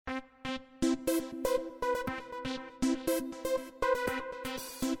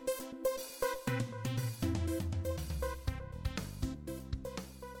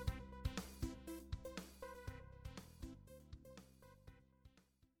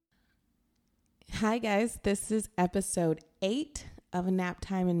Hi guys, this is episode 8 of Nap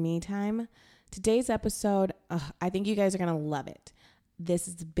Time and Me Time. Today's episode, I think you guys are going to love it. This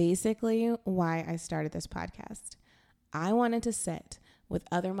is basically why I started this podcast. I wanted to sit with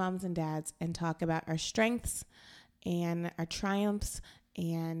other moms and dads and talk about our strengths and our triumphs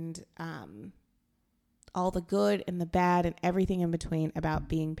and all the good and the bad and everything in between about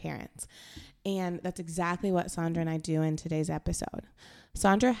being parents. And that's exactly what Sandra and I do in today's episode.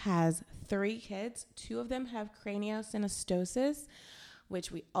 Sandra has 3 kids. 2 of them have craniosynostosis,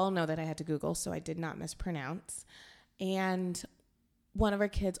 which we all know that I had to Google, so I did not mispronounce. And one of her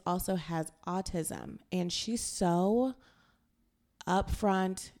kids also has autism, and she's so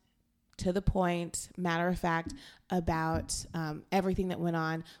upfront, to the point, matter of fact, about everything that went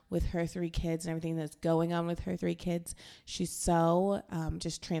on with her 3 kids and everything that's going on with her 3 kids. She's so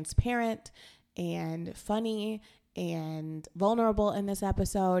just transparent and funny and vulnerable in this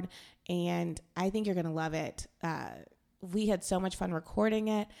episode, and I think you're going to love it. We had so much fun recording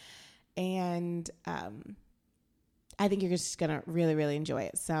it, and I think you're just going to really, really enjoy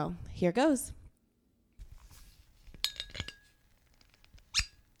it. So here goes.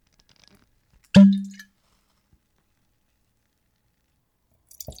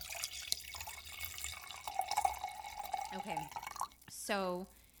 Okay, so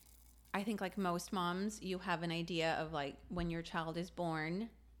I think like most moms, you have an idea of like when your child is born,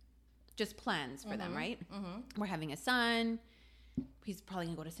 just plans for them, right? Mm-hmm. We're having a son. He's probably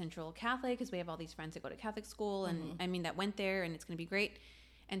going to go to Central Catholic because we have all these friends that go to Catholic school. And I mean, that went there and it's going to be great.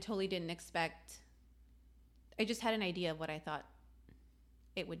 And totally didn't expect. I just had an idea of what I thought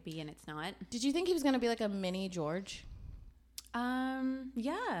it would be, and it's not. Did you think he was going to be like a mini George?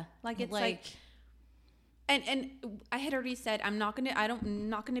 Yeah. Like it's like And I had already said I'm not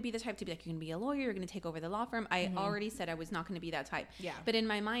gonna be the type to be like, you're gonna be a lawyer, you're gonna take over the law firm. I already said I was not gonna be that type. Yeah. But in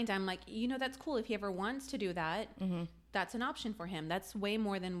my mind, I'm like, that's cool. If he ever wants to do that, that's an option for him. That's way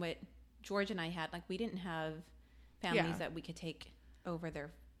more than what George and I had. Like, we didn't have families that we could take over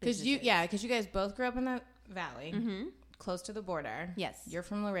their businesses. Because you guys both grew up in the valley, close to the border. Yes. You're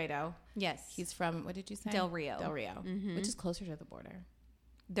from Laredo. Yes. He's from, what did you say? Del Rio, which is closer to the border.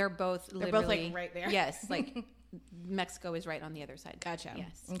 They're both like right there. Yes, like Mexico is right on the other side. Gotcha.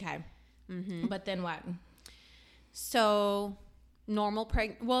 Yes. Okay. But then what? So normal-ish.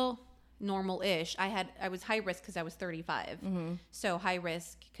 I was high risk because I was 35. So high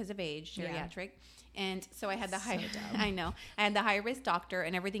risk because of age, geriatric. And so I had the high. I know. I had the high risk doctor,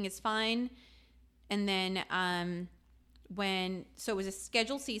 and everything is fine. And then so it was a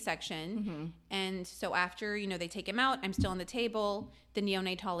scheduled C-section, and so after they take him out, I'm still on the table. The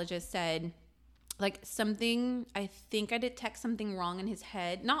neonatologist said, like, something, I think I detect something wrong in his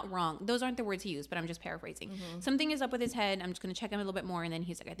head. Not wrong, those aren't the words he used, but I'm just paraphrasing. Something is up with his head. I'm just going to check him a little bit more. And then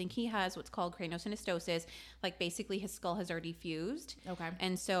he's like, I think he has what's called craniosynostosis. Like, basically his skull has already fused. Okay.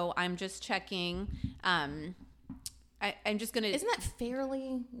 And so I'm just checking. I'm just going to... Isn't that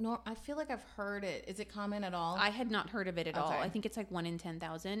fairly... I feel like I've heard it. Is it common at all? I had not heard of it at all. I think it's like 1 in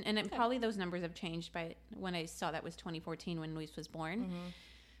 10,000. And probably those numbers have changed by when I saw that was 2014 when Luis was born.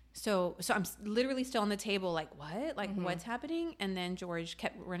 So I'm literally still on the table like, what? Like, what's happening? And then George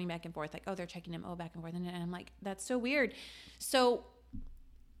kept running back and forth like, oh, they're checking him. Oh, back and forth. And I'm like, that's so weird. So...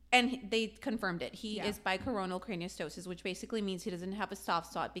 And they confirmed it. He is bicoronal craniostosis, which basically means he doesn't have a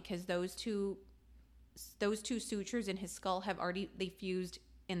soft spot because those two sutures in his skull have already fused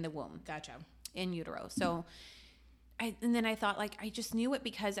in the womb. Gotcha. In utero. So and then I thought, like, I just knew it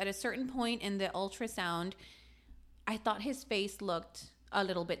because at a certain point in the ultrasound, I thought his face looked a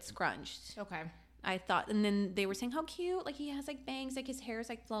little bit scrunched. Okay. I thought, and then they were saying how cute, like he has like bangs, like his hair is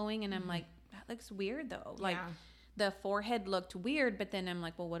like flowing, and I'm like, that looks weird though. Like the forehead looked weird, but then I'm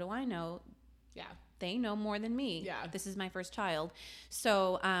like, well, what do I know? Yeah. They know more than me. Yeah. This is my first child.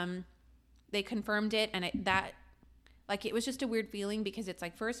 So they confirmed it, and it was just a weird feeling because it's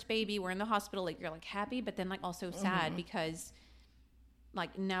like first baby, we're in the hospital, like you're like happy, but then like also sad because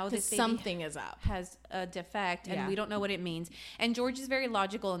like now this baby something is up, has a defect, and we don't know what it means. And George is very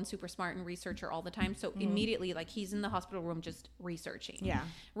logical and super smart and researcher all the time. So immediately, like, he's in the hospital room just researching,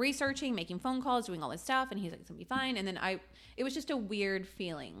 making phone calls, doing all this stuff, and he's like, it's gonna be fine. And then it was just a weird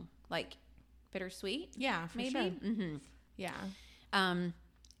feeling, like bittersweet. Yeah, for maybe. Sure. Yeah.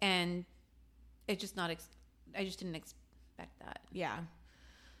 And it just I just didn't expect that. Yeah.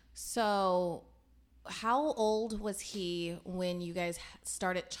 So how old was he when you guys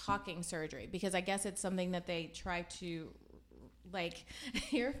started talking surgery? Because I guess it's something that they try to, like,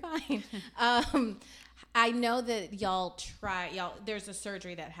 you're fine. I know that there's a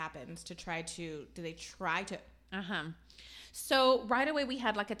surgery that happens to try to, do they try to? So right away we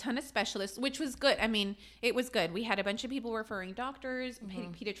had like a ton of specialists, which was good. I mean, it was good. We had a bunch of people referring doctors,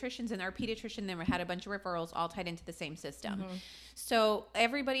 pediatricians, and our pediatrician then had a bunch of referrals all tied into the same system. So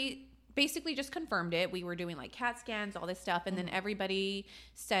everybody basically just confirmed it. We were doing like CAT scans, all this stuff. And then everybody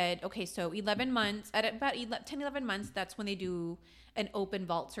said, okay, so 11 months, at about 10, 11 months, that's when they do an open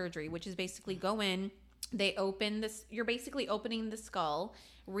vault surgery, which is basically go in, they open this, you're basically opening the skull,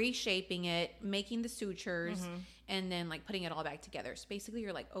 reshaping it, making the sutures, and then like putting it all back together. So basically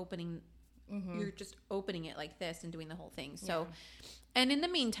you're like opening, you're just opening it like this and doing the whole thing. So, and in the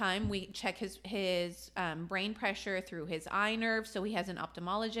meantime, we check his brain pressure through his eye nerve. So he has an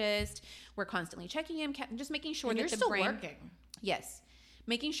ophthalmologist. We're constantly checking him, just making sure that the brain. Working. Yes,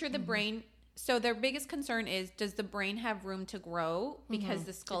 making sure the brain. So their biggest concern is, does the brain have room to grow because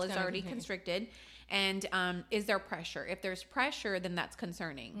the skull is already constricted? And is there pressure? If there's pressure, then that's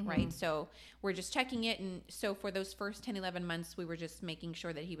concerning, right? So we're just checking it. And so for those first 10, 11 months, we were just making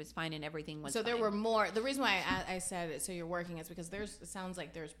sure that he was fine and everything was fine. So there were more. The reason why I said it, so you're working, is because it sounds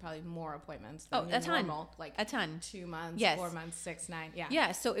like there's probably more appointments than normal. Like a ton. 2 months, 4 months, 6, 9. Yeah.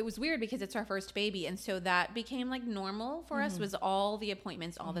 Yeah. So it was weird because it's our first baby. And so that became like normal for us, was all the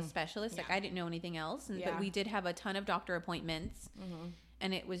appointments, all the specialists. Like I didn't know anything else. But we did have a ton of doctor appointments.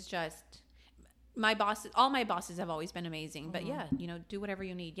 And it was just... all my bosses have always been amazing, but do whatever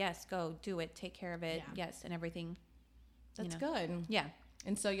you need. Yes, go do it. Take care of it. Yes. And everything. That's good. Yeah.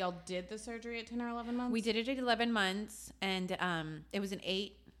 And so y'all did the surgery at 10 or 11 months? We did it at 11 months and, it was an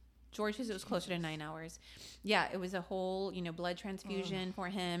 8. George's, it was closer to 9 hours. Yeah. It was a whole, blood transfusion for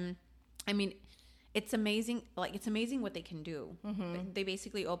him. I mean, it's amazing. Like, it's amazing what they can do. They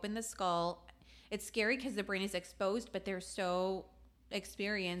basically open the skull. It's scary because the brain is exposed, but they're so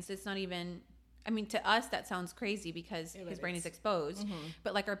experienced. It's not even... I mean, to us, that sounds crazy because his brain is exposed.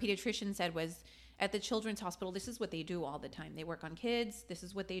 But like our pediatrician said was, at the children's hospital, this is what they do all the time. They work on kids. This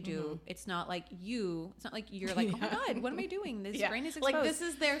is what they do. It's not like you're like, oh my God, what am I doing? This brain is exposed. Like, this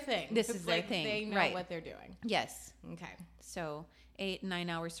is their thing. This is their thing. They know what they're doing. Yes. Okay. So 8, 9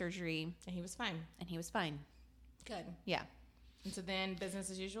 hour surgery. And he was fine. Good. Yeah. And so then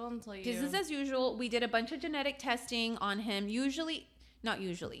business as usual until you... Business as usual. We did a bunch of genetic testing on him. Not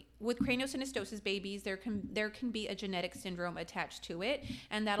usually. With craniosynostosis babies, there can be a genetic syndrome attached to it,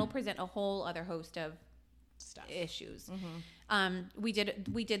 and that'll present a whole other host of issues. We did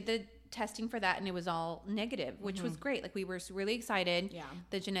the testing for that, and it was all negative, which was great. Like, we were really excited. Yeah.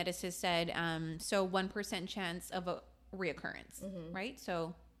 The geneticist said, so 1% chance of a reoccurrence, right?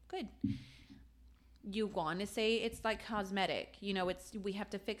 So good. You want to say it's like cosmetic, we have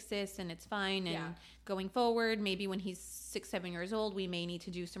to fix this and it's fine. And going forward, maybe when he's 6, 7 years old, we may need to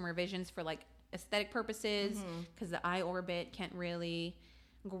do some revisions for like aesthetic purposes because the eye orbit can't really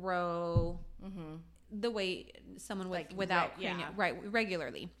grow the way someone without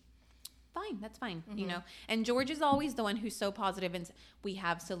regularly. Fine, that's fine, And George is always the one who's so positive, and we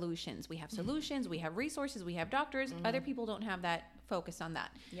have solutions. We have resources, we have doctors. Other people don't have that focus on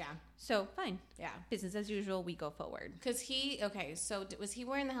that. Yeah. So fine. Yeah. Business as usual. We go forward. Because so was he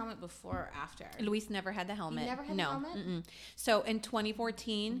wearing the helmet before or after? Luis never had the helmet. He never had the helmet? Mm-mm. So in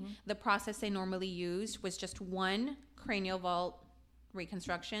 2014, the process they normally used was just one cranial vault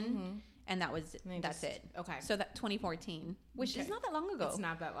reconstruction. And that's it. Okay. So that 2014, which is not that long ago. It's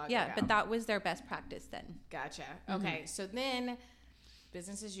not that long ago. Yeah, but that was their best practice then. Gotcha. Okay. So then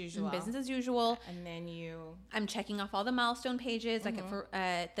business as usual. And then I'm checking off all the milestone pages. Like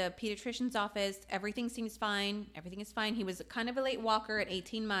at the pediatrician's office, everything seems fine. Everything is fine. He was kind of a late walker at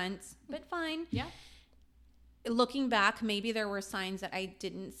 18 months, but fine. Yeah. Looking back, maybe there were signs that I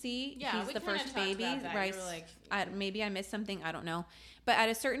didn't see. Yeah, he's the first baby, right? Maybe I missed something. I don't know. But at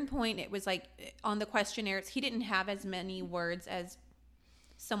a certain point, it was like on the questionnaires, he didn't have as many words as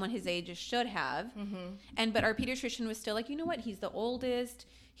someone his age should have. But our pediatrician was still like, you know what? He's the oldest.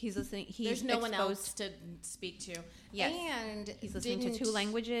 He's listening. There's no one else to speak to. Yes, and he's listening to 2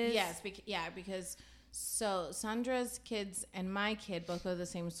 languages. Yes, because. So Sandra's kids and my kid both go to the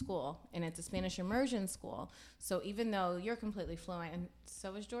same school, and it's a Spanish immersion school. So even though you're completely fluent, and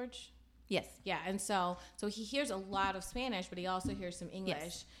so is George? Yes. Yeah, and so he hears a lot of Spanish, but he also hears some English.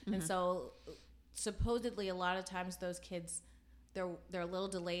 Yes. And so supposedly a lot of times those kids, they're a little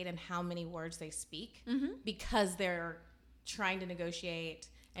delayed in how many words they speak because they're trying to negotiate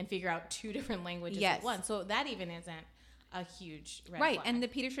and figure out 2 different languages at once. So that even isn't a huge red flag. And the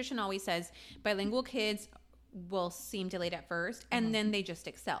pediatrician always says bilingual kids will seem delayed at first and then they just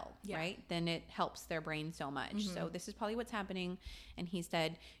excel, right? Then it helps their brain so much. So this is probably what's happening. And he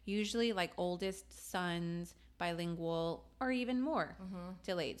said usually like oldest sons, bilingual, or even more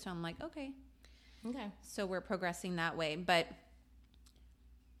delayed. So I'm like, okay. Okay. So we're progressing that way. But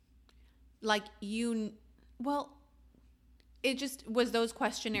like it just was those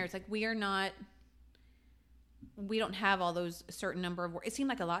questionnaires. Like we don't have all those certain number of words. It seemed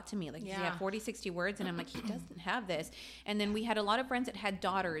like a lot to me. Like, yeah, 40, 60 words. And I'm like, he doesn't have this. And then we had a lot of friends that had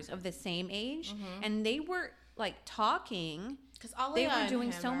daughters of the same age. And they were like talking. Because Alia they were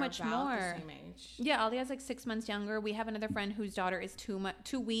doing so much more. The same age. Yeah, Alia's like 6 months younger. We have another friend whose daughter is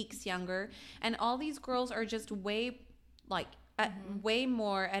 2 weeks younger. And all these girls are just way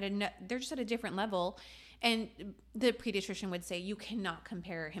more they're just at a different level. And the pediatrician would say, you cannot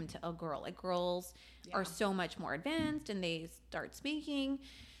compare him to a girl. Like girls are so much more advanced and they start speaking.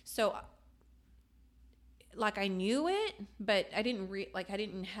 So like I knew it, but I didn't I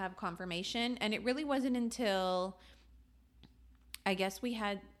didn't have confirmation. And it really wasn't until I guess we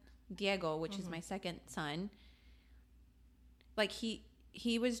had Diego, which is my second son. Like he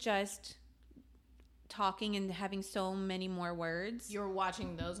was just talking and having so many more words. You were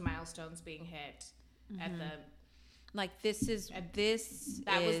watching those milestones being hit at the like this was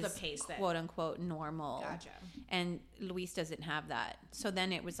the pace that quote unquote normal. Gotcha. And Luis doesn't have that. So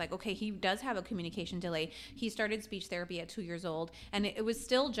then it was like, okay, he does have a communication delay. He started speech therapy at 2 years old, and it was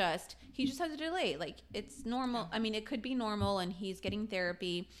still he just has a delay. Like it's normal. I mean, it could be normal, and he's getting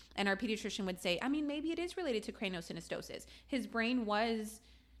therapy. And our pediatrician would say, I mean, maybe it is related to craniosynostosis. His brain was,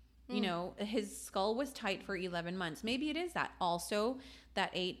 his skull was tight for 11 months. Maybe it is that. Also,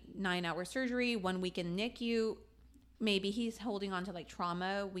 that 8-9 hour surgery, 1 week in NICU. Maybe he's holding on to like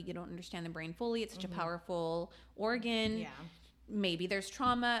trauma. We don't understand the brain fully. It's such a powerful organ. Yeah. Maybe there's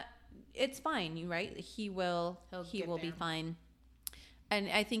trauma. It's fine, right? He will be fine. And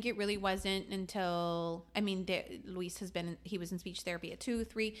I think it really wasn't until, Luis he was in speech therapy at 2,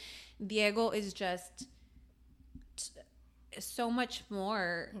 3. Diego is just so much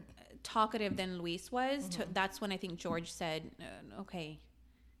more talkative than Luis was. That's when I think George said, okay,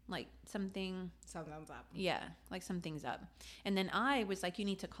 like something's up. Yeah, like something's up. And then I was like, you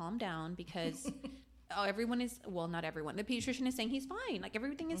need to calm down because everyone is, well, not everyone. The pediatrician is saying he's fine. Like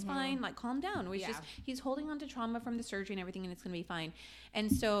everything is fine. Like calm down. It was just, he's holding on to trauma from the surgery and everything, and it's going to be fine. And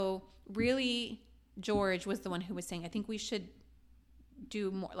so really George was the one who was saying, I think we should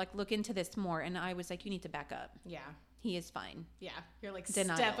do more, like look into this more. And I was like, you need to back up. Yeah. He is fine. Yeah. You're like,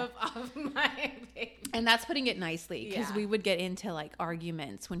 denial. Step off my baby. And that's putting it nicely, because we would get into like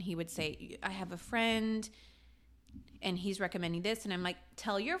arguments when he would say, I have a friend and he's recommending this. And I'm like,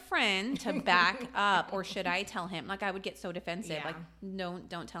 tell your friend to back up, or should I tell him? Like I would get so defensive. Yeah. Like,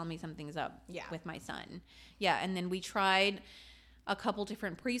 don't tell me something's up with my son. Yeah. And then we tried a couple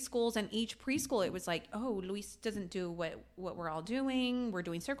different preschools, and each preschool it was like, oh, Luis doesn't do what we're all doing. We're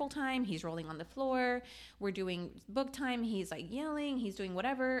doing circle time, he's rolling on the floor. We're doing book time, he's like yelling, he's doing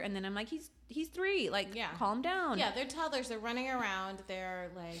whatever. And then I'm like, he's 3, like calm down. Yeah, they're toddlers, they're running around, they're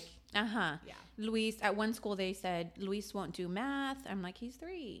like yeah. Luis, at one school they said Luis won't do math. I'm like, he's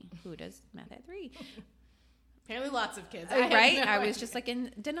 3, who does math at 3? Apparently lots of kids. Right? I was just like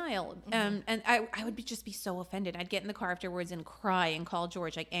in denial. And I would just be so offended. I'd get in the car afterwards and cry and call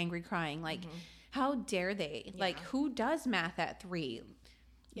George, like angry crying. Like, how dare they? Yeah. Like, who does math at 3?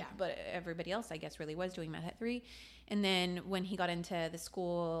 Yeah. But everybody else, I guess, really was doing math at 3. And then when he got into the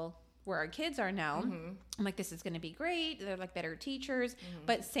school where our kids are now, I'm like, this is going to be great. They're like better teachers.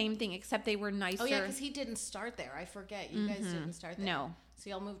 But same thing, except they were nicer. Oh, yeah, because he didn't start there. I forget. You guys didn't start there. No. So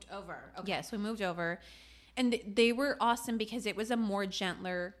y'all moved over. Okay. Yes, we moved over. And they were awesome because it was a more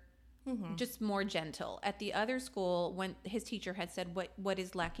gentler, just more gentle. At the other school, when his teacher had said, what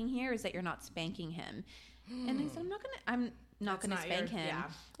is lacking here is that you're not spanking him. And I said, I'm not gonna spank him. Yeah.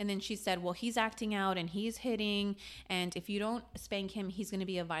 And then she said, well, he's acting out and he's hitting, and if you don't spank him, he's gonna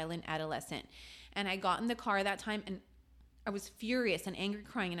be a violent adolescent. And I got in the car that time and I was furious and angry,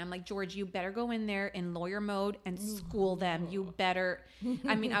 crying. And I'm like, George, you better go in there in lawyer mode and school them. You better.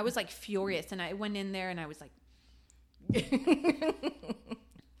 I mean, I was like furious. And I went in there and I was like,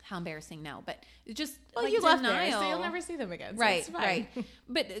 how embarrassing now. But just like you left there, so you'll never see them again. So right, right.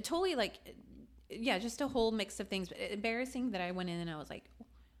 But totally like, yeah, just a whole mix of things. But embarrassing that I went in and I was like,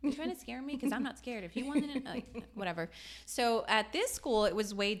 you're trying to scare me? Because I'm not scared. If you wanted it, like, whatever. So at this school, it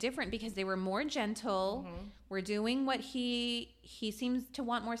was way different because they were more gentle. We're doing what he seems to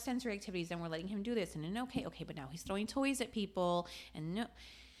want, more sensory activities, and we're letting him do this. And then, okay, but now he's throwing toys at people. And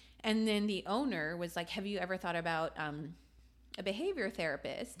then the owner was like, have you ever thought about a behavior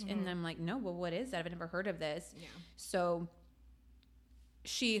therapist? And I'm like, no, well, what is that? I've never heard of this. Yeah. So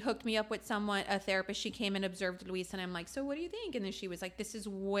she hooked me up with a therapist. She came and observed Luis, and I'm like, so what do you think? And then she was like, this is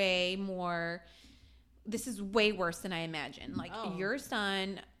way worse than I imagined. Like, your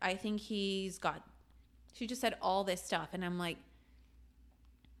son, I think he's got She just said all this stuff. And I'm like,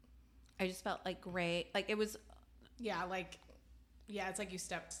 I just felt like great. Like it was. Yeah. Like, yeah, it's like you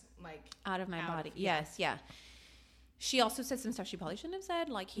stepped like out of my body. Yes. Yeah. She also said some stuff she probably shouldn't have said.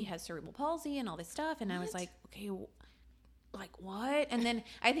 Like he has cerebral palsy and all this stuff. And I was like, okay, like what? And then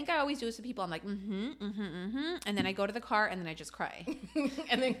I think I always do this to people. I'm like, and then I go to the car and then I just cry.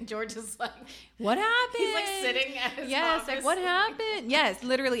 And then George is like, what happened? He's like sitting at his yes, office. like what happened? Yes,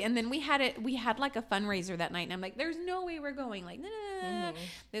 literally. And then we had like a fundraiser that night, and I'm like, there's no way we're going. Like,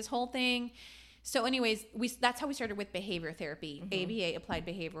 this whole thing. So, anyways, that's how we started with behavior therapy, ABA, applied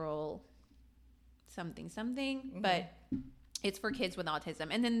behavioral something, but it's for kids with autism.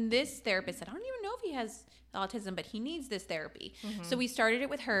 And then this therapist said, I don't even know if he has autism, but he needs this therapy. So we started it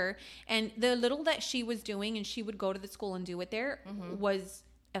with her, and the little that she was doing, and she would go to the school and do it there, was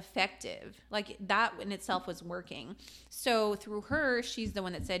effective. Like that in itself was working. So through her, she's the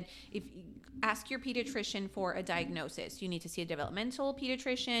one that said, if ask your pediatrician for a diagnosis, you need to see a developmental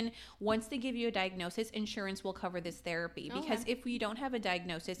pediatrician. Once they give you a diagnosis, insurance will cover this therapy, because if you don't have a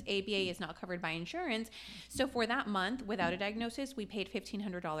diagnosis, ABA is not covered by insurance. So for that month without a diagnosis, we paid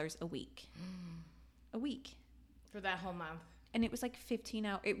 $1,500 a week. A week for that whole month. And it was like 15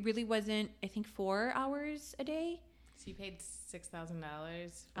 hours. It really wasn't, I think 4 hours a day. So you paid $6,000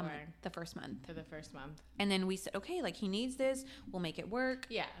 for the first month. For the first month. And then we said, okay, like he needs this. We'll make it work.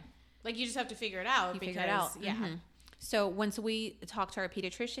 Yeah. Like you just have to figure it out. Figure it out. Yeah. So once we talked to our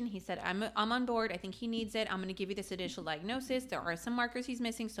pediatrician, he said, I'm on board. I think he needs it. I'm going to give you this initial diagnosis. There are some markers he's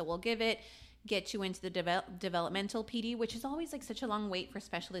missing, so we'll give it. Get you into the developmental PD, which is always like such a long wait for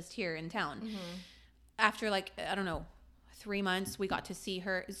specialists here in town. After like, I don't know, 3 months, we got to see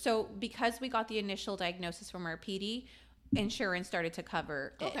her. So because we got the initial diagnosis from our PD, insurance started to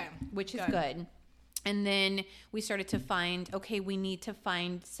cover it, which is good. And then we started to find, okay, we need to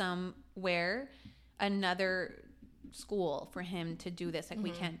find another school for him to do this. Like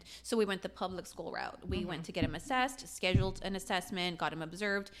we can't. So we went the public school route. We went to get him assessed, scheduled an assessment, got him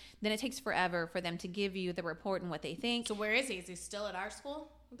observed. Then it takes forever for them to give you the report and what they think. So where is he? Is he still at our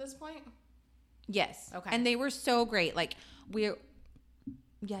school at this point? Yes. Okay. And they were so great. Like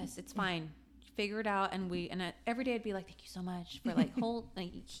yes, it's fine. Figure it out. And every day I'd be like, thank you so much for like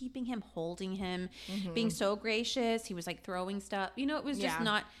keeping him, holding him, being so gracious. He was like throwing stuff, it was just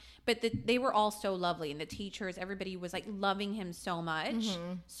not, but they were all so lovely. And the teachers, everybody was like loving him so much.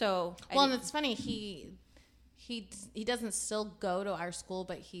 So, and it's funny. He doesn't still go to our school,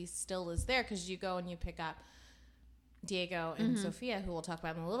 but he still is there. 'Cause you go and you pick up Diego and Sophia, who we'll talk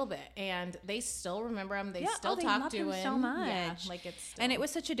about in a little bit, and they still remember him. They still talk to him so much. Yeah, like and it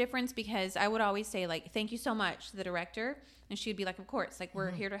was such a difference, because I would always say like, thank you so much to the director, and she'd be like, of course, like we're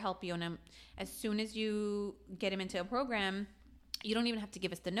here to help you. And as soon as you get him into a program, you don't even have to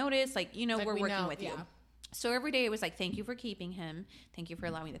give us the notice. Like, we're working with you. So every day it was like, thank you for keeping him. Thank you for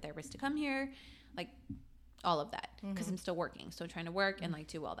allowing the therapist to come here. Like all of that, because I'm still working. So trying to work and like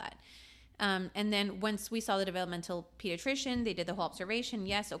do all that. And then once we saw the developmental pediatrician, they did the whole observation.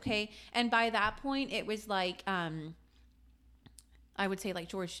 Yes. Okay. And by that point it was like, I would say like,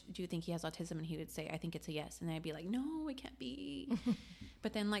 George, do you think he has autism? And he would say, I think it's a yes. And then I'd be like, no, it can't be.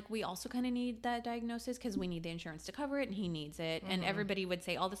 But then like, we also kind of need that diagnosis, because we need the insurance to cover it, and he needs it. And everybody would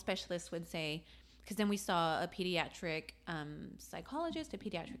say, all the specialists would say, because then we saw a pediatric psychologist, a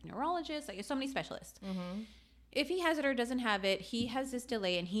pediatric neurologist, like so many specialists. If he has it or doesn't have it, he has this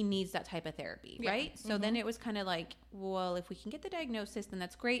delay and he needs that type of therapy, right? So then it was kind of like, well, if we can get the diagnosis, then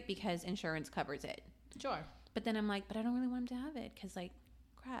that's great, because insurance covers it. Sure. But then I'm like, but I don't really want him to have it, because like,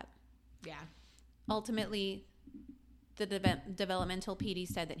 crap. Yeah. Ultimately, the developmental PD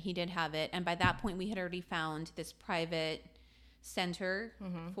said that he did have it. And by that point, we had already found this private center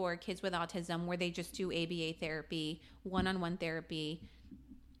for kids with autism, where they just do ABA therapy, one-on-one therapy,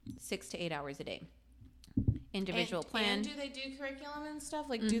 6 to 8 hours a day. Individual plan. And do they do curriculum and stuff?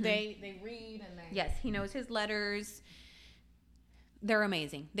 Like, do they read and they... Yes, he knows his letters. They're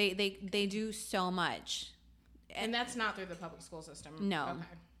amazing. They do so much. And that's not through the public school system? No. Okay.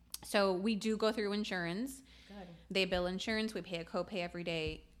 So we do go through insurance. Good. They bill insurance. We pay a copay every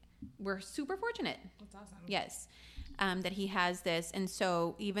day. We're super fortunate. That's awesome. Yes. That he has this. And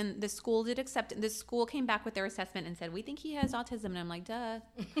so even the school did accept it. The school came back with their assessment and said, we think he has autism. And I'm like, duh.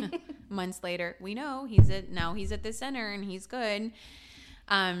 Months later, we know he's at this center and he's good.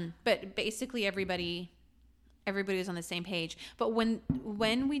 But basically everybody was on the same page. But when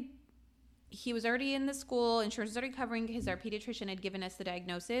he was already in the school, insurance was already covering, because our pediatrician had given us the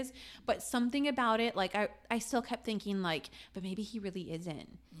diagnosis, but something about it, like I still kept thinking like, but maybe he really isn't,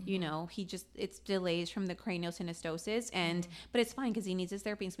 it's delays from the craniosynostosis, and but it's fine, because he needs his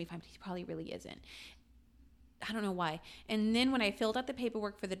therapy, and so we find he probably really isn't. I don't know why. And then when I filled out the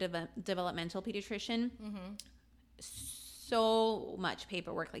paperwork for the developmental pediatrician, so much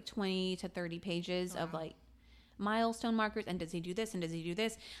paperwork, like 20 to 30 pages of like milestone markers. And does he do this? And does he do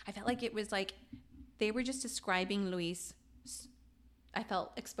this? I felt like it was like they were just describing Luis. I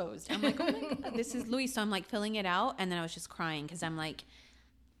felt exposed. I'm like, oh my God, this is Luis. So I'm like filling it out. And then I was just crying because I'm like,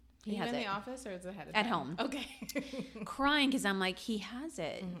 he has it. In the office or is it ahead of At time? home. Okay. Crying because I'm like, he has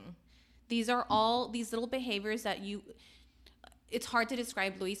it. These are all these little behaviors that it's hard to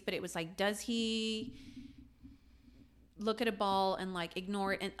describe Luis, but it was like, does he look at a ball and like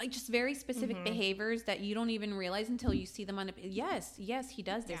ignore it, and like just very specific behaviors that you don't even realize until you see them on yes, he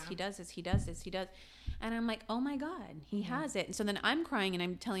does this, he does this, he does this, he does. And I'm like, oh my God, he has it. And so then I'm crying and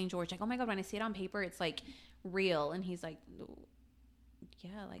I'm telling George, like, oh my God, when I see it on paper, it's like real. And he's like,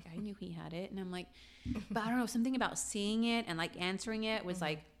 yeah, like I knew he had it. And I'm like, but I don't know, something about seeing it and like answering it was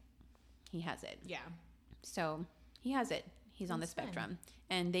like, he has it. Yeah. So he has it. He's on the spectrum.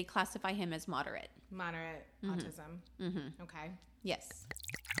 And they classify him as moderate. Moderate autism. Okay. Yes.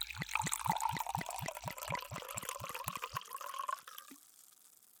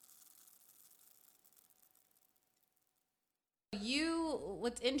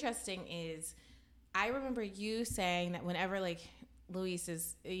 What's interesting is I remember you saying that whenever like Luis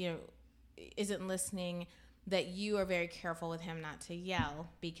is, isn't listening, that you are very careful with him not to yell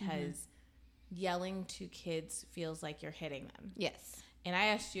because yelling to kids feels like you're hitting them. Yes. And I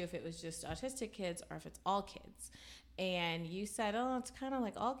asked you if it was just autistic kids or if it's all kids. And you said, oh, it's kind of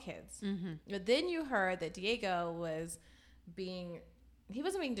like all kids. But then you heard that Diego was he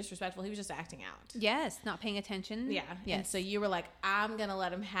wasn't being disrespectful. He was just acting out. Yes. Not paying attention. Yeah. Yes. And so you were like, I'm going to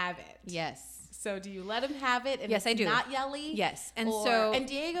let him have it. Yes. So do you let him have it? And yes, I do. Not yelly? Yes. And and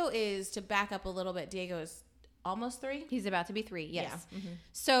Diego is, to back up a little bit, Diego is almost 3. He's about to be 3. Yes. Yeah.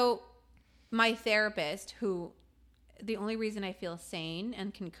 So my therapist, who the only reason I feel sane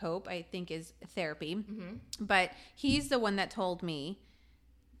and can cope, I think, is therapy. But he's the one that told me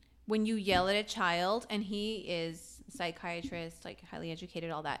when you yell at a child, and he is psychiatrist, like highly educated,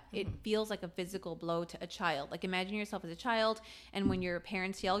 all that, it feels like a physical blow to a child. Like imagine yourself as a child, and when your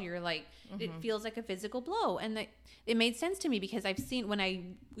parents yell, you're like, it feels like a physical blow. And it made sense to me because I've seen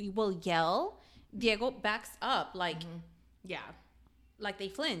when we will yell, Diego backs up like, like they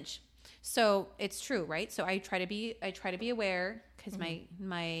flinch. So it's true, right? So I try to be aware because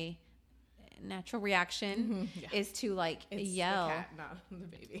my natural reaction is to like yell. The cat, not the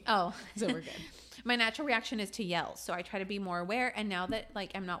baby. Oh, so we're good. My natural reaction is to yell. So I try to be more aware. And now that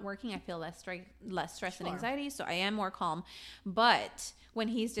like I'm not working, I feel less stress and anxiety. So I am more calm. But when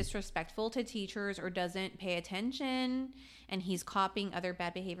he's disrespectful to teachers or doesn't pay attention and he's copying other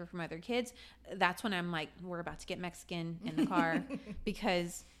bad behavior from other kids, that's when I'm like, we're about to get Mexican in the car.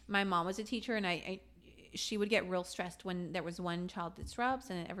 Because my mom was a teacher, and she would get real stressed when there was one child that disrupts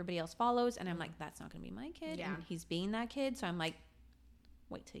and everybody else follows. And I'm like, that's not going to be my kid. Yeah. And he's being that kid. So I'm like,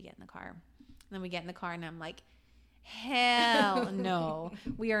 wait till you get in the car. And then we get in the car and I'm like, hell no,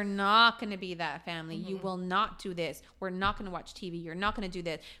 we are not going to be that family. You will not do this. We're not going to watch TV. You're not going to do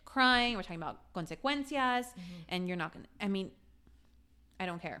this. Crying. We're talking about consecuencias. And you're not going to, I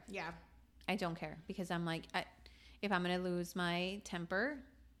don't care. Yeah. I don't care because I'm like, if I'm going to lose my temper,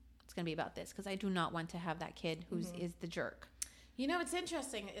 it's going to be about this because I do not want to have that kid who is the jerk. It's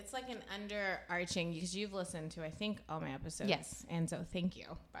interesting. It's like an underarching, because you've listened to, I think, all my episodes. Yes. And so thank you,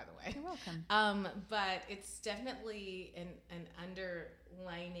 by the way. You're welcome. But it's definitely an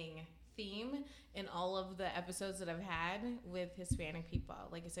underlining theme in all of the episodes that I've had with Hispanic people.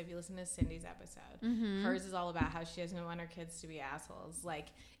 Like I said, if you listen to Cindy's episode, hers is all about how she doesn't want her kids to be assholes. Like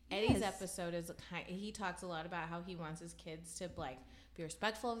Eddie's episode is he talks a lot about how he wants his kids to like be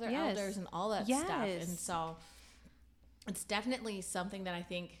respectful of their elders and all that stuff. And so it's definitely something that I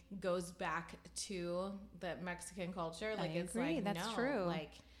think goes back to the Mexican culture. Like, it's like, that's true.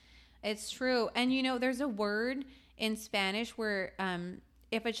 Like, it's true. And there's a word in Spanish where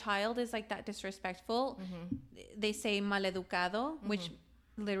if a child is like that disrespectful, they say maleducado, which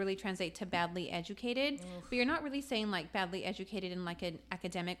literally translate to badly educated. But you're not really saying like badly educated in like an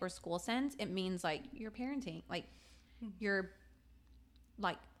academic or school sense. It means like you're parenting, like you're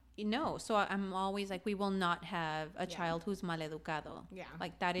like, so I'm always like, we will not have a child who's maleducado. Yeah.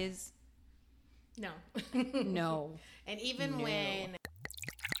 Like that is no. No. And even when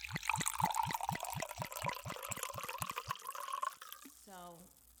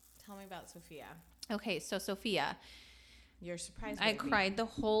tell me about Sophia. Okay, so Sophia, you're surprised. I cried the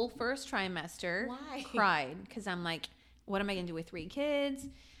whole first trimester. Why? Cried because I'm like, what am I going to do with 3 kids?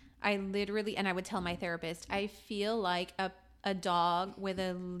 I literally, and I would tell my therapist, I feel like a a dog with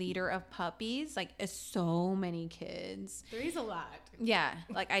a litter of puppies, like so many kids. 3's a lot. Yeah.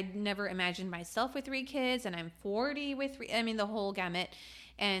 Like I never imagined myself with 3 kids, and I'm 40 with 3. I mean, the whole gamut.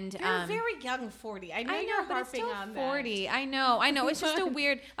 And you're a very young 40. I know you're harping on 40. That. I know. It's just a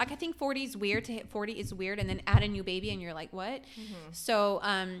weird, like I think 40 is weird. To hit 40 is weird, and then add a new baby and you're like, what? Mm-hmm. So,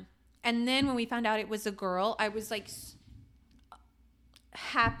 and then when we found out it was a girl, I was like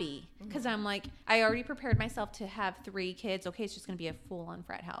happy because I'm like, I already prepared myself to have 3 kids. Okay, it's just gonna be a full-on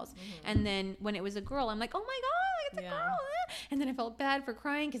frat house. And then when it was a girl, I'm like, oh my god, it's a girl. And then I felt bad for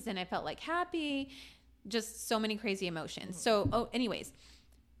crying because then I felt like happy. Just so many crazy emotions. So anyways,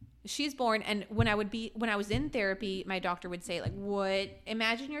 she's born, and when I was in therapy, my doctor would say, like,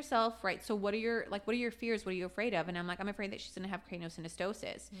 imagine yourself, right? So what are your fears? What are you afraid of? And I'm like, I'm afraid that she's going to have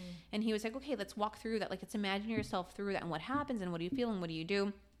craniosynostosis. And he was like, okay, let's walk through that. Like, let's imagine yourself through that and what happens and what do you feel and what do you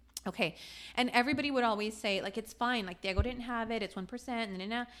do? Okay. And everybody would always say, like, it's fine. Like, Diego didn't have it. It's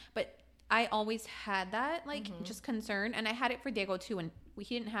 1%. But I always had that, like, just concern. And I had it for Diego too. And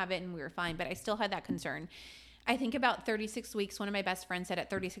he didn't have it and we were fine, but I still had that concern. I think about 36 weeks, one of my best friends said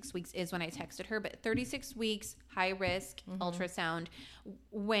at 36 weeks is when I texted her, but 36 weeks, high risk, ultrasound.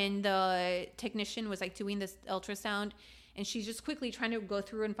 When the technician was like doing this ultrasound and she's just quickly trying to go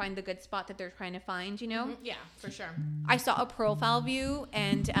through and find the good spot that they're trying to find, you know? Yeah, for sure. I saw a profile view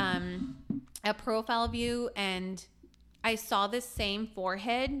and I saw the same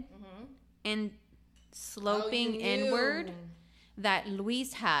forehead and sloping inward that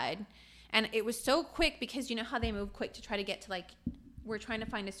Luis had. And it was so quick because you know how they move quick to try to get to, like, we're trying to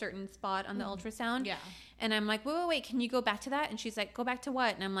find a certain spot on the ultrasound. Yeah. And I'm like, wait, can you go back to that? And she's like, go back to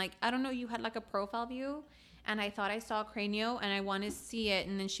what? And I'm like, I don't know. You had like a profile view and I thought I saw cranio and I want to see it.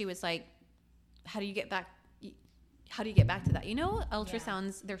 And then she was like, how do you get back to that? You know,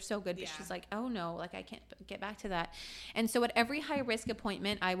 ultrasounds, they're so good. But she's like, oh no, like I can't get back to that. And so at every high risk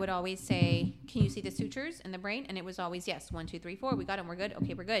appointment, I would always say, can you see the sutures in the brain? And it was always, yes, 1, 2, 3, 4. We got them. We're good.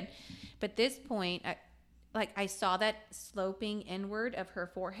 Okay, we're good. But this point, I saw that sloping inward of her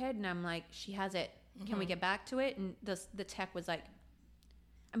forehead and I'm like, she has it. Can we get back to it? And the tech was like,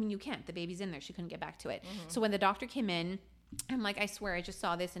 I mean, you can't. The baby's in there. She couldn't get back to it. So when the doctor came in, I'm like, I swear, I just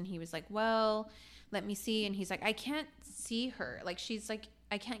saw this. And he was like, well, let me see. And he's like, I can't see her. Like, she's like,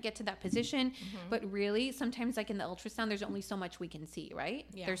 I can't get to that position. But really, sometimes like in the ultrasound, there's only so much we can see, right?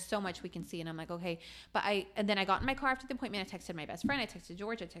 Yeah. There's so much we can see. And I'm like, okay. And then I got in my car after the appointment. I texted my best friend. I texted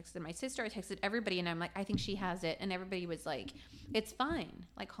George. I texted my sister. I texted everybody. And I'm like, I think she has it. And everybody was like, it's fine.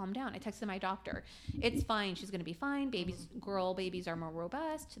 Like, calm down. I texted my doctor. It's fine. She's going to be fine. Girl babies are more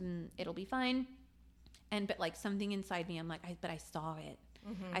robust and it'll be fine. But like something inside me, I'm like, but I saw it.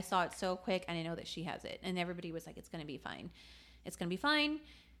 I saw it so quick and I know that she has it. And everybody was like, it's going to be fine. It's going to be fine.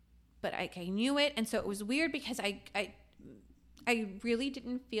 But I knew it. And so it was weird because I really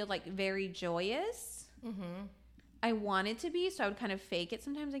didn't feel like very joyous. I wanted to be. So I would kind of fake it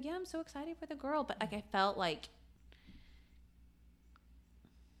sometimes. Like, yeah, I'm so excited for the girl. But like, I felt like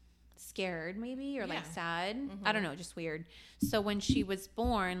scared maybe or like sad. I don't know. Just weird. So when she was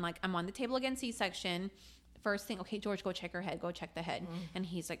born, like I'm on the table again, C-section. First thing, okay, George, go check her head. Go check the head. And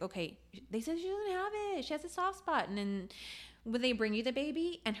he's like, okay, they said she doesn't have it. She has a soft spot. And then when they bring you the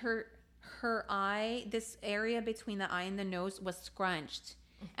baby and her eye, this area between the eye and the nose was scrunched.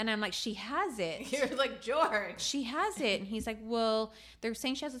 And I'm like, she has it. You're like, George. She has it. And he's like, well, they're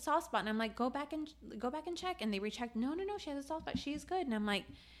saying she has a soft spot. And I'm like, go back and check. And they rechecked. No, she has a soft spot. She's good. And I'm like,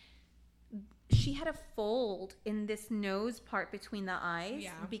 she had a fold in this nose part between the eyes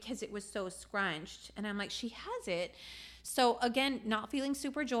because it was so scrunched. And I'm like, she has it. So again, not feeling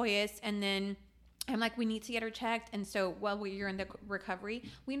super joyous. And then I'm like, we need to get her checked. And so while you're in the recovery,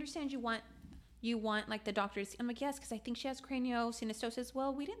 we understand you want like the doctors. I'm like, yes, because I think she has craniosynostosis.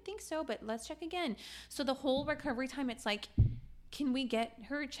 Well, we didn't think so, but let's check again. So the whole recovery time, it's like, can we get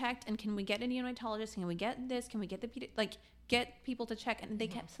her checked? And can we get a neonatologist? Can we get this? Can we get get people to check? And they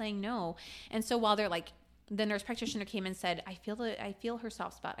kept saying no. And so while they're like, the nurse practitioner came and said, I feel her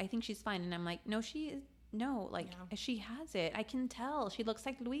soft spot. I think she's fine. And I'm like, no, she has it. I can tell. She looks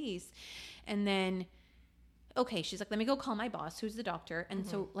like Luis. And then, okay, she's like, let me go call my boss, who's the doctor. And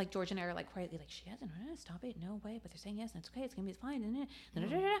so like George and I are like quietly like, she hasn't, stop it. No way. But they're saying yes. And it's okay. It's going to be fine. Isn't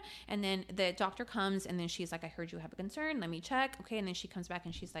it? And then the doctor comes and then she's like, I heard you have a concern. Let me check. Okay. And then she comes back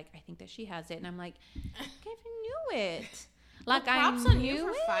and she's like, I think that she has it. And I'm like, I knew it. Like, well, props on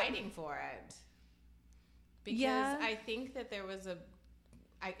you for fighting for it. Because I think that there was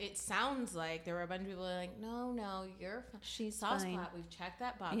it sounds like there were a bunch of people like, no, she's soft spot. We've checked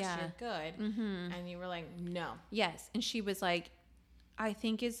that box. Yeah. You're good. And you were like, no. Yes. And she was like, I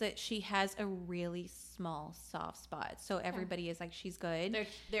think is that she has a really small soft spot. So everybody is like, she's good.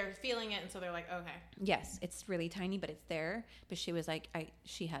 They're feeling it. And so they're like, okay. Yes, it's really tiny, but it's there. But she was like,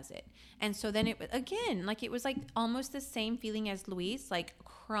 she has it. And so then it was like almost the same feeling as Luis, like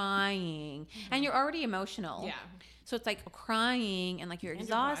crying. Mm-hmm. And you're already emotional. Yeah. So it's like crying and like you're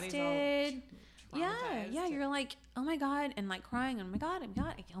exhausted. Yeah, you're like, oh my God, and like crying, oh my God,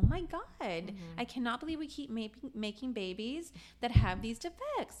 mm-hmm. I cannot believe we keep making babies that have these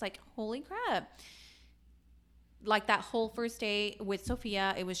defects. Like, holy crap. Like that whole first day with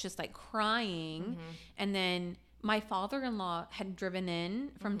Sophia, it was just like crying. Mm-hmm. And then my father-in-law had driven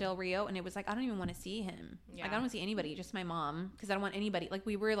in from Del Rio, and it was like, I don't even want to see him. Like, I don't want to see anybody, just my mom, because I don't want anybody. Like,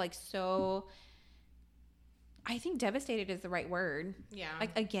 we were like so, I think devastated is the right word. Yeah.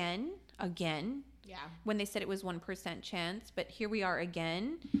 Like, again. Yeah. When they said it was 1% chance, but here we are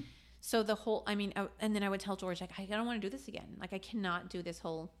again. So the whole, and then I would tell George, like, I don't want to do this again. Like, I cannot do this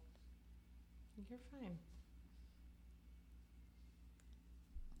whole. You're fine.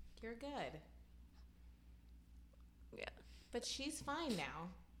 You're good. Yeah. But she's fine now.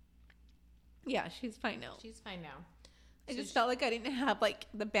 Yeah, she's fine now. I just felt like I didn't have, like,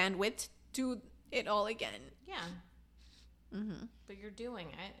 the bandwidth to do it all again. Yeah. Mm-hmm. But you're doing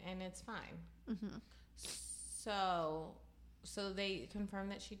it, and it's fine. Mm-hmm. So they confirm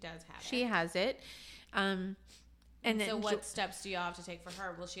that she does have it. She has it. And then so what steps do you all have to take for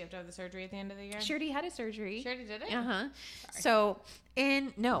her? Will she have to have the surgery at the end of the year? She already had a surgery. She already did it? Uh-huh. So,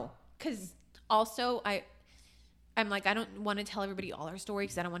 no, because also I'm like, I don't want to tell everybody all our story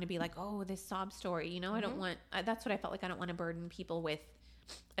because I don't want to be like, oh, this sob story. You know, mm-hmm. I don't want, that's what I felt like. I don't want to burden people with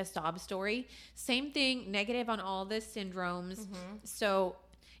a sob story. Same thing, negative on all the syndromes. Mm-hmm. So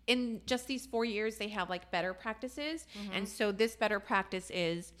in just these 4 years, they have like better practices. Mm-hmm. And so this better practice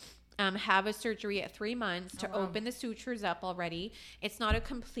is have a surgery at 3 months to open the sutures up already. It's not a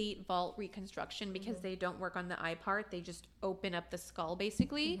complete vault reconstruction because mm-hmm. they don't work on the eye part. They just open up the skull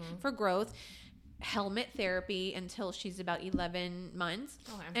basically mm-hmm. for growth. Helmet therapy until she's about 11 months.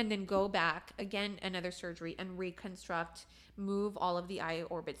 Okay. And then go back again, another surgery and reconstruct, move all of the eye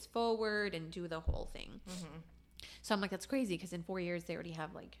orbits forward and do the whole thing. Mm-hmm. So I'm like, that's crazy because in 4 years they already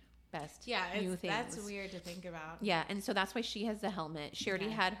have like new things. That's weird to think about. Yeah. And so that's why she has the helmet. She already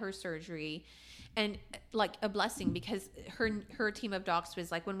had her surgery. And like a blessing because her team of docs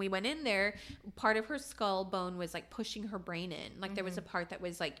was like, when we went in there, part of her skull bone was like pushing her brain in. Like mm-hmm. there was a part that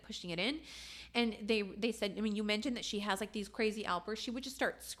was like pushing it in. And they said, you mentioned that she has like these crazy outbursts. She would just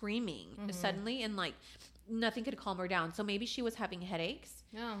start screaming mm-hmm. suddenly and like nothing could calm her down. So maybe she was having headaches.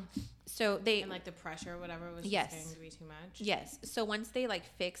 No. So and like the pressure or whatever was just getting to be too much. Yes. So once they like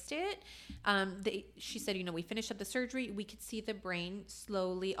fixed it, she said, we finished up the surgery. We could see the brain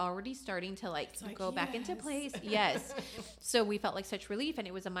slowly already starting to like go back into place. Yes. So we felt like such relief, and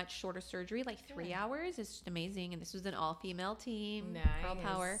it was a much shorter surgery, like 3 hours. It's just amazing. And this was an all-female team. Nice. Girl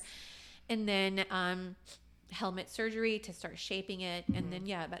power. And then helmet surgery to start shaping it. Mm-hmm. And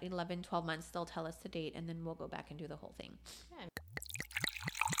then, about 11, 12 months, they'll tell us the date, and then we'll go back and do the whole thing. Yeah.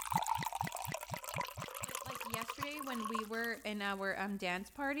 Like yesterday when we were in our dance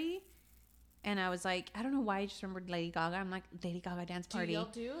party, and I was like, I don't know why I just remembered Lady Gaga. I'm like, Lady Gaga dance party. Do y'all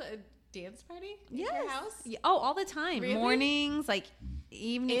do a dance party in your house? Yeah. Oh, all the time. Really? Mornings, like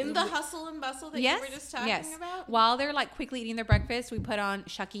evening. In the hustle and bustle that you were just talking about? While they're like quickly eating their breakfast, we put on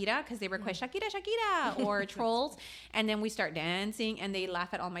Shakira because they request Shakira, Shakira or Trolls. And then we start dancing and they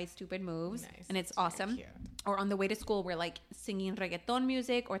laugh at all my stupid moves. Nice. And it's awesome. Or on the way to school, we're like singing reggaeton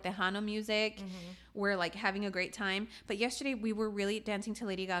music or Tejano music. Mm-hmm. We're like having a great time. But yesterday we were really dancing to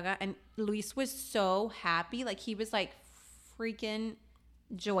Lady Gaga and Luis was so happy. Like he was like freaking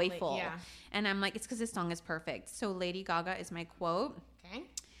joyful. Yeah. And I'm like, it's because this song is perfect. So Lady Gaga is my quote. Okay.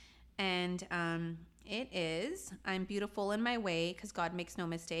 And it is, I'm beautiful in my way because God makes no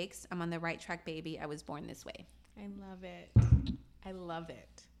mistakes. I'm on the right track, baby. I was born this way. I love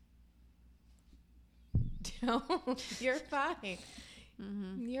it. You're fine.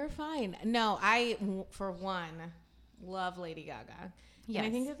 Mm-hmm. You're fine. No, I, for one, love Lady Gaga. Yes. And I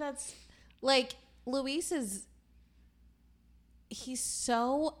think that's, like, Luis is, he's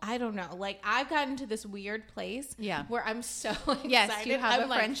so, I don't know, like, I've gotten to this weird place where I'm so excited. Yes, you have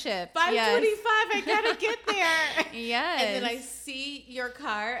a friendship. 5:25, I gotta get there. Yes. And then I see your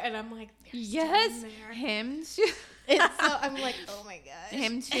car, and I'm like, yes, him too. I'm like, oh my gosh.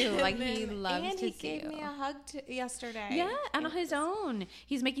 Him too. Like he loves and to he see gave you. me a hug yesterday. Yeah, and on his own.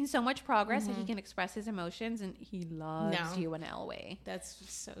 He's making so much progress that he can express his emotions, and he loves you in Elway. That's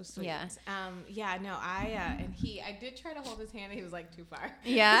so sweet. Yeah. I did try to hold his hand. He was like too far.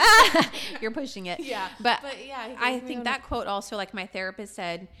 Yeah. You're pushing it. Yeah. But yeah, I think that quote also, like my therapist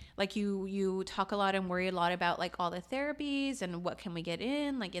said, like you talk a lot and worry a lot about like all the therapies and what can we get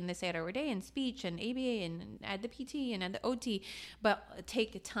in, like in this 8 hour day and speech and ABA and add the PT and add the OT, but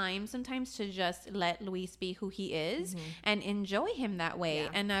take time sometimes to just let Luis be who he is and enjoy him that way.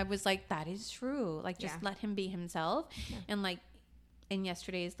 And I was like, that is true. Like just let him be himself. And like in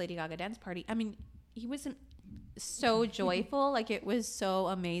yesterday's Lady Gaga dance party, I mean, he wasn't so joyful. Like it was so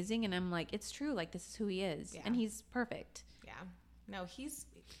amazing. And I'm like, it's true. Like this is who he is. And he's perfect. Yeah. No, he's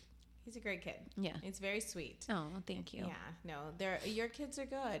a great kid. Yeah. He's very sweet. Oh, thank you. Yeah. No, your kids are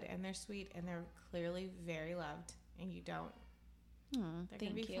good and they're sweet and they're clearly very loved and you don't. They're going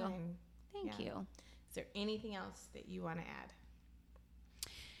to be fine. Thank you. Is there anything else that you want to add?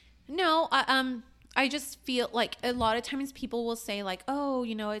 No, I just feel like a lot of times people will say like, oh,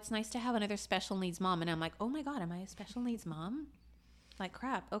 you know, it's nice to have another special needs mom. And I'm like, oh my God, am I a special needs mom? Like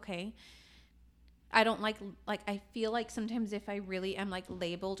crap. Okay. I don't like I feel like sometimes if I really am like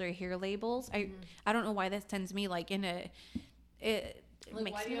labeled or hear labels, I don't know why that sends me like in a it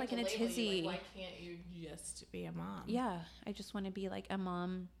makes me like in a tizzy. Like, why can't you just be a mom? Yeah, I just want to be like a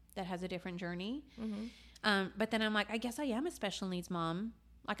mom that has a different journey. But then I'm like, I guess I am a special needs mom.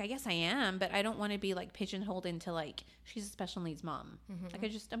 Like I guess I am, but I don't want to be like pigeonholed into like she's a special needs mom. Like I'm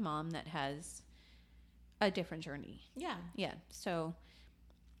just a mom that has a different journey. Yeah. So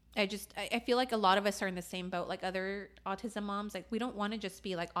I feel like a lot of us are in the same boat, like other autism moms. Like we don't want to just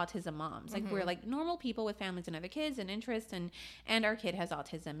be like autism moms. Like we're like normal people with families and other kids and interests, and our kid has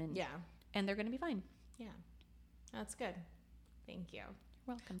autism, and they're going to be fine. Yeah, that's good. Thank you.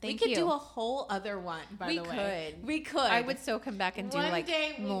 You're welcome. We could do a whole other one. By the way, we could. I would so come back and do one like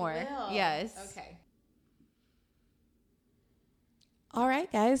day we more. Will. Yes. Okay. All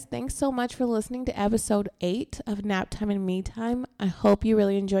right, guys. Thanks so much for listening to episode 8 of Nap Time and Me Time. I hope you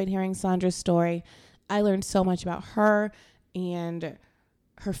really enjoyed hearing Sandra's story. I learned so much about her and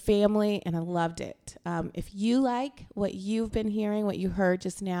her family, and I loved it. If you like what you've been hearing, what you heard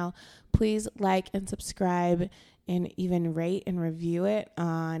just now, please like and subscribe and even rate and review it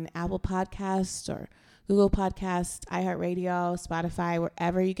on Apple Podcasts or Google Podcasts, iHeartRadio, Spotify,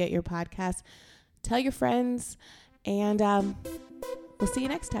 wherever you get your podcasts. Tell your friends, and we'll see you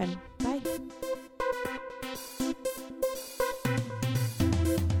next time. Bye.